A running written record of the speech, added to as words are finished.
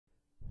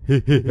Hi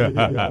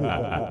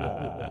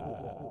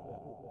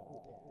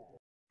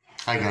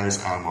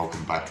guys, and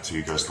welcome back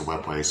to Ghost of the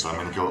Webway. So I'm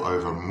going to go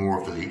over more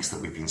of the leaks that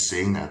we've been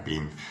seeing. There have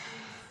been,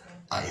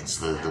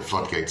 the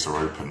floodgates are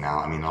open now.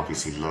 I mean,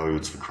 obviously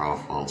loads for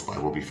Craft Worlds, but I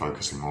will be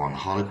focusing more on the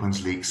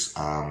Harlequins leaks.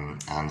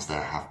 And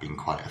there have been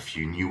quite a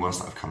few new ones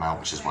that have come out,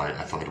 which is why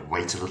I thought I'd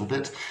wait a little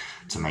bit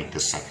to make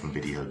this second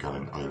video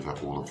going over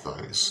all of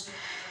those.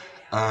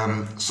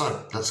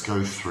 So let's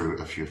go through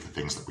a few of the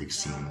things that we've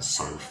seen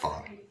so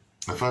far.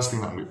 The first thing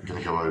that we're going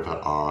to go over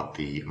are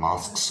the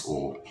masks,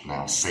 or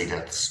now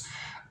Sadeths,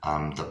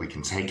 that we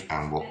can take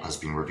and what has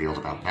been revealed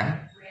about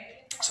them.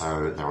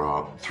 So there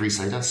are 3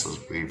 Sadeths, as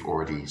we've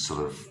already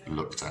sort of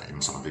looked at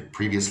in some of the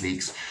previous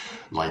leaks: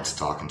 Light,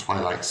 Dark and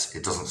Twilight.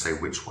 It doesn't say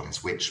which one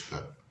is which,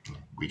 but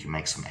we can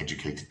make some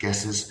educated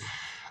guesses.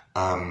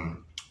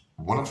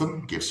 One of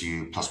them gives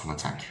you +1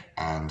 attack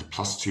and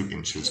 +2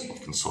 inches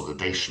of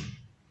consolidation.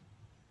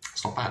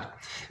 It's not bad.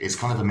 It's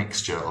kind of a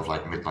mixture of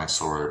like Midnight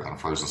Sorrow and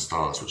Frozen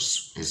Stars,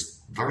 which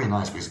is very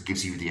nice because it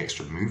gives you the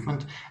extra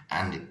movement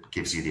and it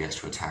gives you the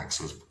extra attack.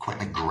 So it's quite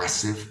an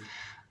aggressive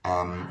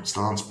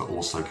stance, but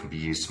also can be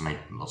used to make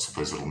lots of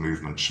those little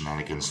movement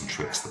shenanigans and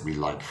tricks that we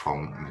like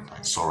from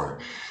Midnight Sorrow.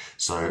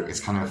 So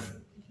it's kind of,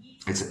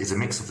 it's a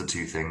mix of the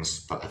two things,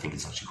 but I think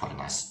it's actually quite a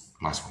nice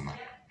one there.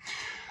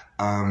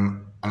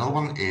 Another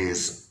one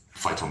is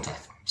Fight on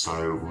Death.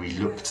 So we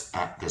looked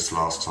at this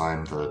last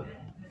time. The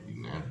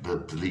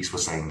leaks were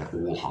saying that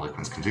all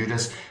Harlequins can do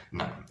this.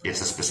 No,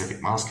 it's a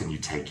specific mask and you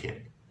take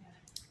it.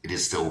 It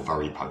is still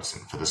very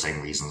potent for the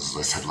same reasons as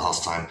I said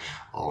last time,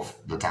 of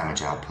the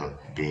damage output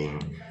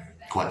being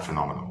quite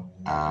phenomenal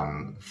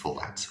for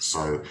that.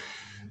 So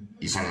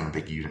you send in a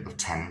big unit of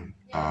 10.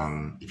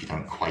 If you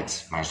don't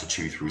quite manage to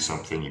chew through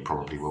something, you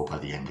probably will by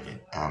the end of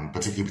it.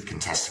 Particularly with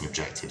contesting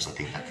objectives, I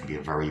think that can be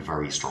a very,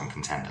 very strong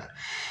contender.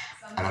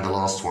 And then the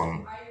last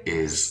one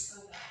is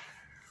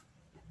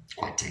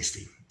quite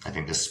tasty. I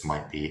think this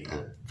might be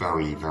a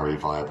very, very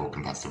viable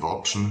competitive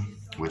option,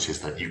 which is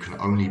that you can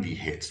only be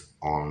hit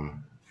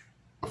on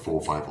a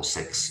 4, 5 or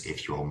 6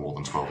 if you are more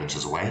than 12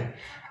 inches away,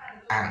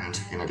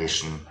 and in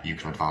addition you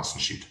can advance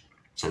and shoot.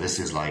 So this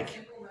is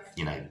like,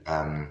 you know,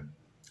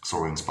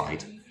 Soaring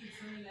Spite,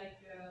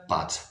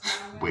 but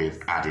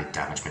with added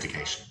damage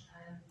mitigation.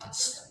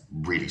 That's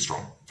really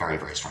strong, very,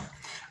 very strong.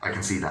 I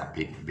can see that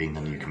being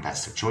the new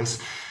competitive choice,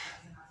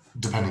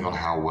 depending on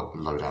how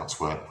loadouts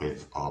work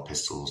with our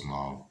pistols and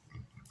our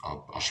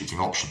shooting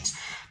options.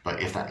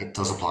 But if it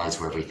does apply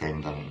to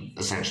everything, then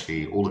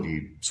essentially all of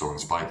you Soaring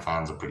Spite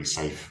fans are pretty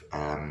safe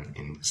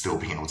in still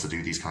being able to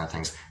do these kind of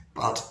things.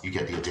 But you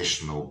get the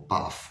additional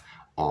buff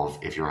of,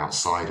 if you're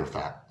outside of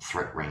that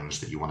threat range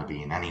that you want to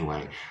be in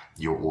anyway,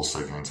 you're also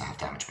going to have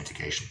damage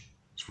mitigation.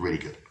 It's really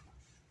good.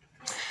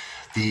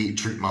 The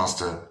Troop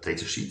Master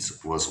data sheet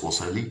was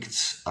also leaked.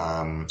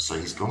 So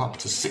he's gone up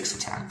to 6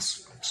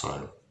 attacks.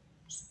 So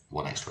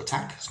 1 extra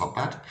attack, it's not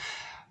bad.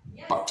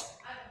 But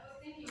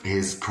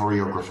his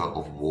Choreographer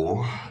of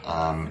War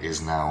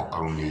is now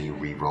only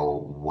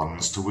reroll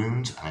 1s to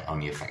wound, and it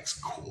only affects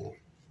core.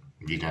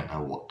 You don't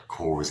know what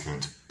core is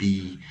going to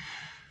be.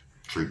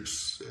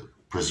 Troops,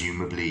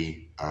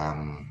 presumably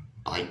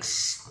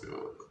bikes,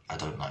 I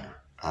don't know.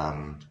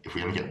 If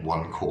we only get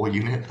 1 core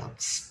unit,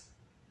 that's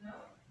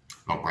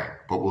not great,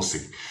 but we'll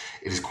see.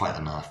 It is quite a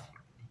nerf,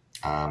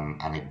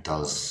 and it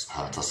does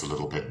hurt us a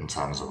little bit in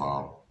terms of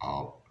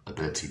our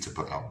ability to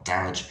put out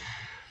damage.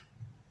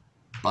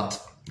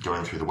 But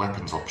going through the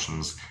weapons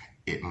options,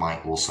 it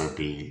might also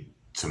be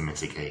to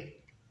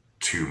mitigate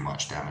too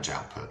much damage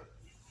output.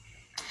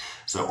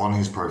 So on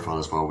his profile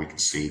as well, we can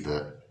see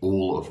that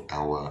all of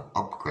our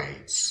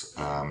upgrades,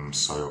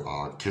 so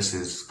our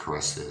kisses,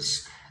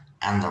 caresses,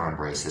 and our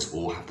embraces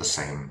all have the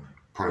same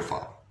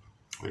profile,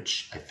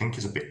 which I think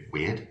is a bit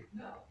weird.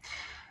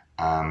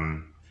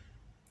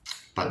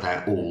 But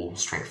they're all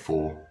strength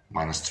 4,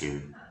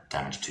 -2,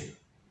 damage 2.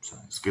 So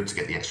it's good to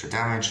get the extra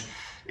damage.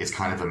 It's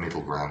kind of a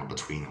middle ground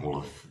between all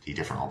of the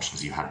different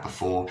options you had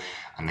before,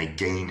 and they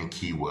gain a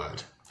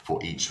keyword for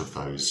each of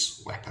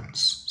those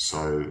weapons.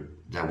 So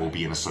there will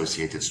be an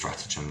associated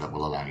stratagem that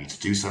will allow you to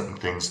do certain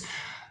things.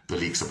 The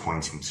leaks are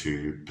pointing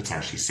to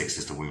potentially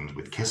 6s to wound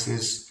with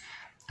kisses,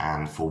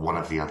 and for one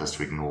of the others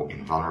to ignore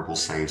invulnerable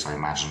saves. I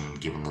imagine,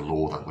 given the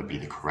lore, that would be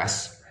the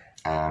caress,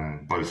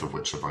 both of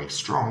which are very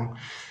strong.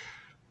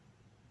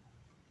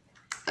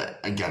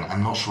 Again,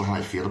 I'm not sure how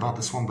I feel about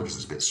this one, because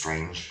it's a bit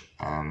strange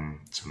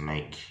to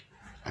make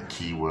a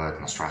keyword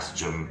and a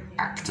stratagem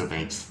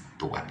activate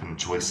the weapon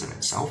choice in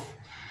itself.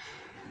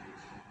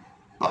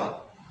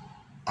 But,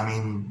 I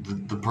mean,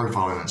 the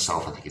profile in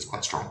itself I think is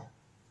quite strong.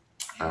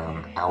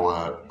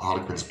 Our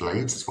Harlequin's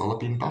blades as well have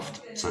been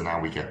buffed, so now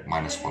we get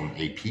 -1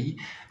 AP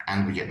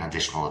and we get an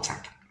additional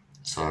attack.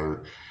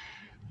 So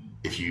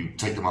if you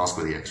take the mask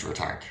with the extra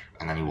attack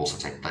and then you also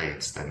take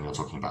blades, then you're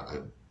talking about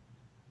a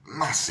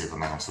massive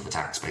amounts of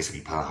attacks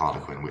basically per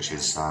Harlequin, which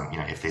is, you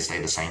know, if they stay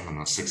the same, then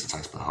that's 6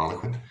 attacks per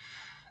Harlequin.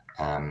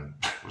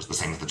 It was the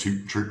same as the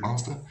Troop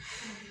Master.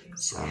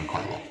 It's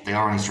quite a lot. They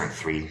are only strength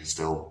 3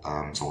 still,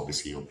 so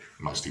obviously you're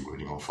mostly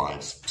wounding on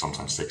 5s,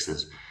 sometimes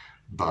 6s.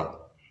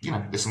 but you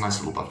know, it's a nice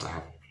little buff to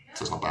have,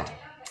 so it's not bad.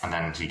 And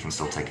then he can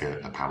still take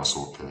a power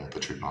sword, the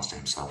Troop Master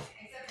himself.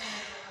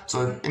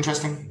 So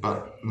interesting,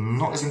 but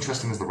not as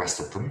interesting as the rest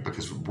of them,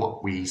 because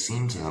what we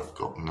seem to have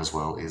gotten as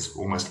well is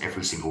almost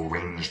every single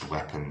ranged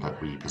weapon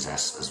that we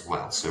possess as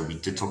well. So we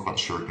did talk about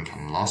the Shuriken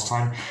Cannon last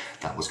time.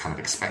 That was kind of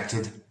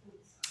expected.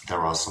 There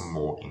are some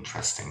more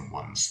interesting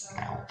ones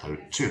now, though,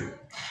 too.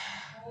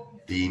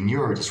 The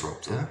Neuro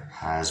Disruptor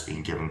has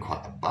been given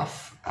quite a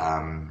buff,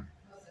 and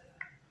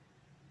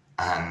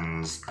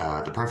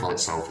the profile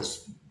itself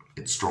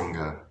it's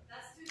stronger,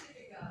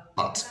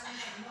 but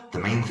the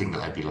main thing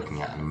that I'd be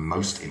looking at, and the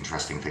most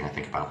interesting thing I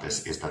think about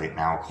this, is that it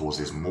now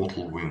causes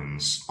mortal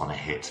wounds on a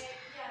hit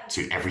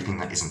to everything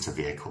that isn't a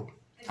vehicle.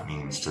 That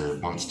means to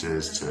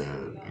monsters,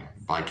 to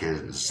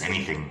bikers,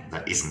 anything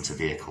that isn't a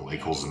vehicle,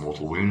 it causes a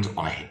mortal wound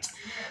on a hit.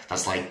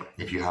 That's like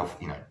if you have,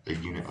 a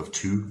unit of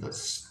 2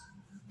 that's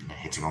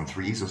hitting on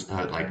 3s,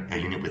 or like a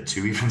unit with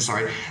 2 even,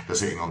 sorry, that's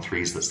hitting on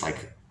 3s, that's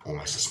like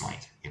almost a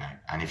smite,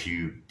 and if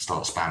you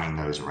start spamming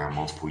those around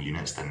multiple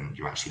units, then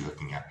you're actually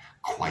looking at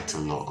quite a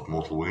lot of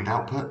mortal wound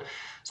output,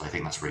 so I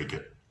think that's really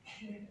good.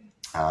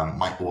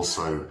 Might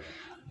also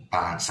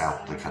balance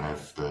out the kind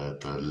of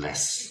the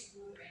less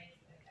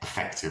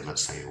effective,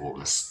 let's say, or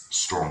less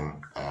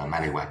strong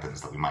melee weapons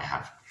that we might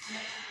have.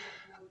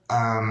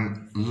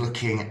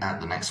 Looking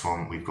at the next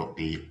one, we've got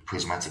the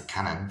Prismatic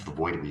Cannon for the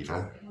Void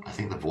Weaver. I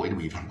think the Void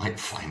Weaver might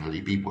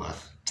finally be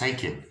worth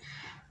taking.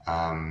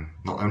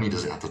 Not only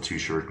does it have the 2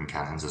 Shuriken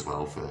Cannons as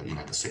well for,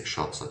 the 6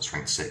 shots, that's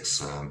strength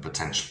 6,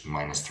 potentially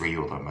 -3,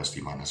 although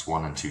mostly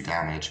 -1 and 2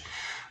 damage,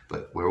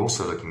 but we're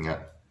also looking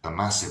at a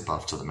massive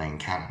buff to the main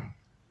cannon.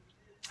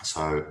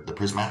 So the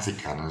Prismatic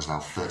Cannon is now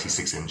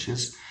 36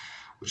 inches,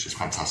 which is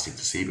fantastic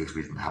to see because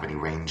we didn't have any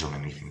range on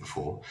anything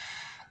before.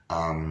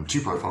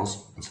 2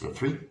 profiles instead of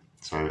 3,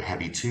 so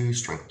heavy 2,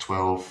 strength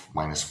 12,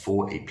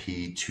 -4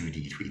 AP,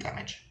 2d3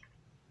 damage.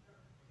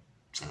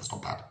 So that's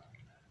not bad.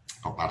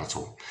 Not bad at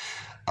all.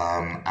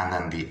 And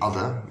then the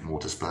other, more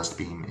dispersed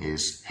beam,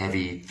 is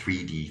heavy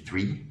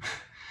 3d3,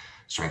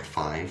 strength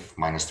 5,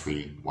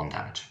 -3, 1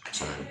 damage.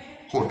 So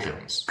horde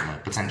clearance,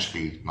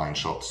 potentially 9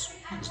 shots,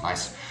 is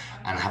nice.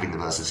 And having the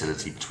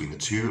versatility between the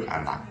 2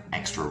 and that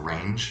extra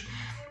range,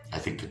 I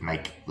think could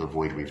make the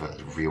Void Weaver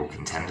a real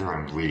contender.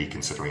 I'm really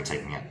considering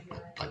taking it,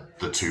 like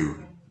the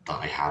 2 that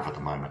I have at the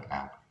moment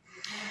now.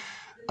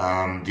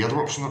 The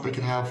other option that they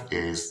can have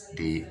is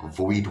the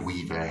Void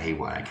Weaver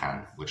Haywire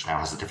Cannon, which now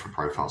has a different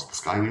profile to the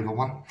Sky Weaver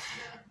one.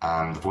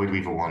 The Void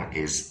Weaver one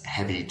is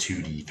heavy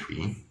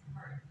 2d3.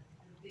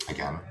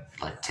 Again,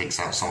 takes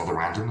out some of the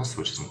randomness,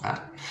 which isn't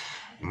bad.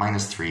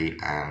 -3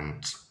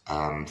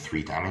 and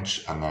 3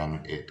 damage, and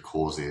then it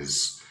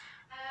causes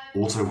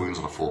auto wounds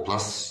on a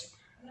 4+,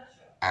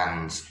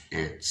 and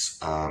it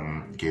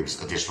gives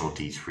additional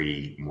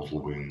d3 mortal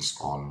wounds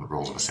on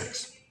rolls of a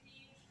 6.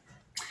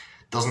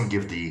 Doesn't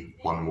give the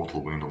 1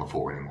 mortal wound on the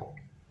 4 anymore,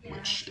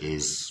 which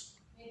is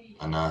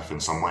a nerf in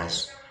some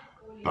ways,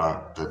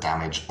 but the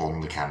damage on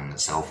the cannon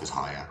itself is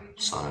higher,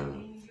 so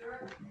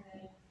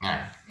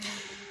yeah,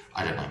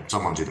 I don't know,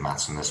 someone do the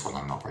maths on this one,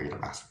 I'm not very good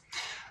at maths.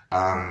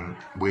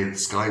 With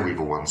Sky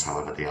Weaver ones,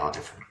 however, they are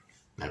different.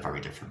 They're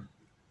very different.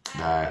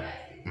 They're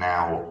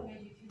now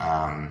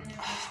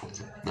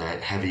they're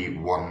heavy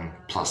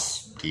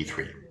 1+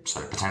 d3,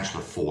 so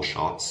potential of 4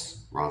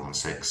 shots rather than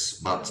 6,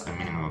 but a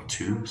minimum of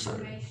 2, so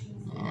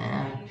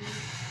yeah.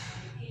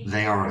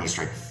 They are only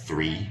strength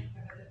 3,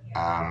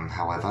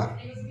 however,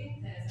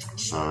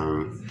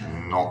 so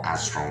not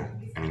as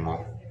strong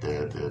anymore.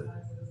 The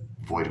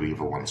Void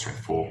Weaver one is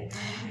strength 4,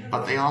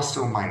 but they are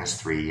still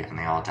 -3 and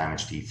they are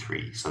damage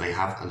d3, so they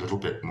have a little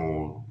bit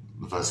more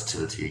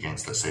versatility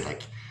against, let's say,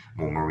 like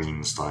more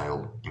marine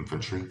style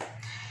infantry,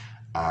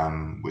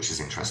 which is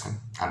interesting.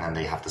 And then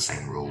they have the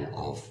same rule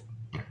of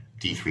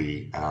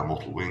d3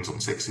 mortal wounds on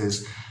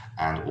 6s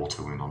and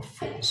auto wound on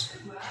 4s.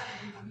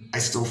 I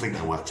still think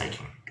they're worth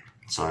taking,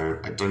 so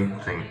I don't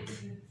think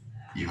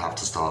you have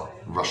to start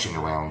rushing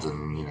around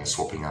and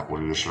swapping out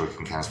all your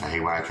Shuriken Cannons for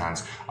Haywire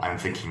Cannons. I'm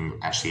thinking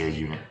actually a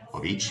unit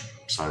of each,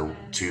 so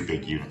 2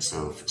 big units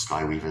of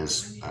Sky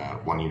Weavers,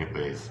 1 unit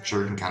with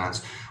Shuriken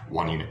Cannons,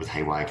 1 unit with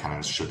Haywire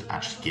Cannons should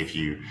actually give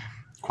you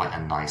quite a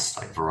nice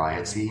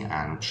variety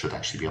and should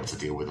actually be able to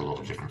deal with a lot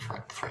of different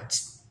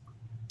threats.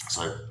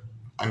 So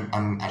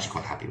I'm actually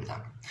quite happy with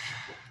that.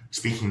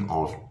 Speaking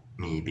of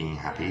me being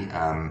happy,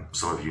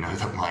 some of you know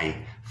that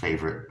my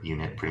favourite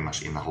unit pretty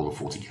much in the whole of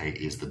 40k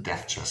is the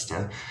Death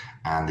Chester,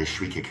 and the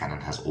Shrieker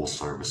Cannon has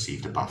also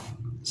received a buff.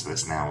 So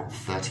it's now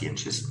 30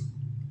 inches,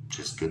 which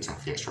is good to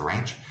have the extra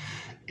range.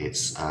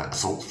 It's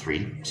Assault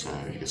 3, so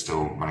you're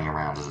still running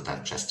around as a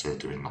Death Chester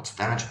doing lots of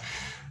damage,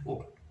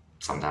 or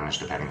some damage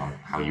depending on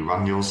how you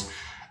run yours.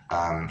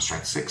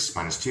 Strength 6,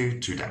 -2,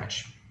 2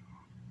 damage.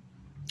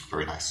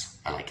 Very nice,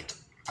 I like it.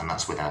 And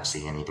that's without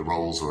seeing any of the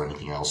rolls or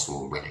anything else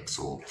or relics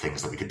or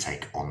things that we could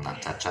take on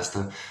that Death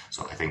Chester.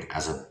 So I think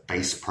as a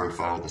base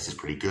profile, this is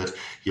pretty good.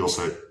 He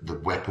also, the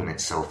weapon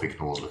itself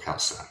ignores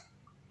Lookout Sir,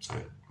 so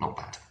not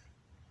bad.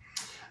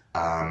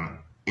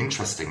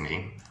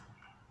 Interestingly,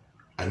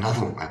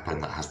 Another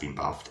weapon that has been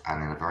buffed,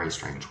 and in a very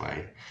strange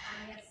way,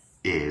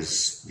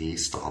 is the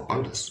Star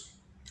Bolus.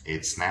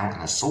 It's now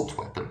an assault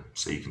weapon,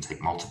 so you can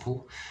take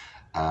multiple.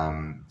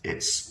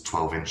 It's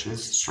 12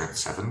 inches, strength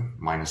 7,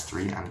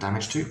 -3, and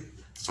damage 2.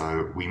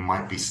 So we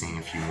might be seeing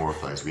a few more of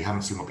those. We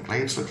haven't seen what the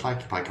glaives look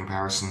like by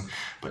comparison,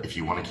 but if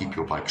you want to keep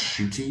your bike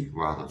shooty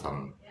rather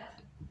than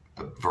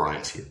a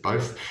variety of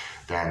both,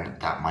 then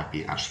that might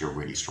be actually a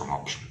really strong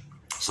option.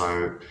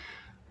 So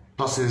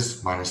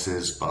pluses,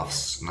 minuses,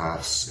 buffs,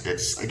 nerfs.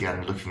 It's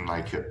again looking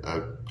like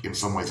in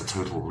some ways a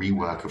total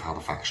rework of how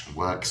the faction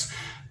works,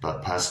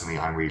 but personally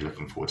I'm really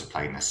looking forward to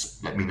playing this.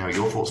 Let me know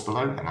your thoughts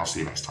below, and I'll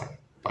see you next time.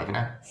 Bye for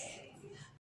now.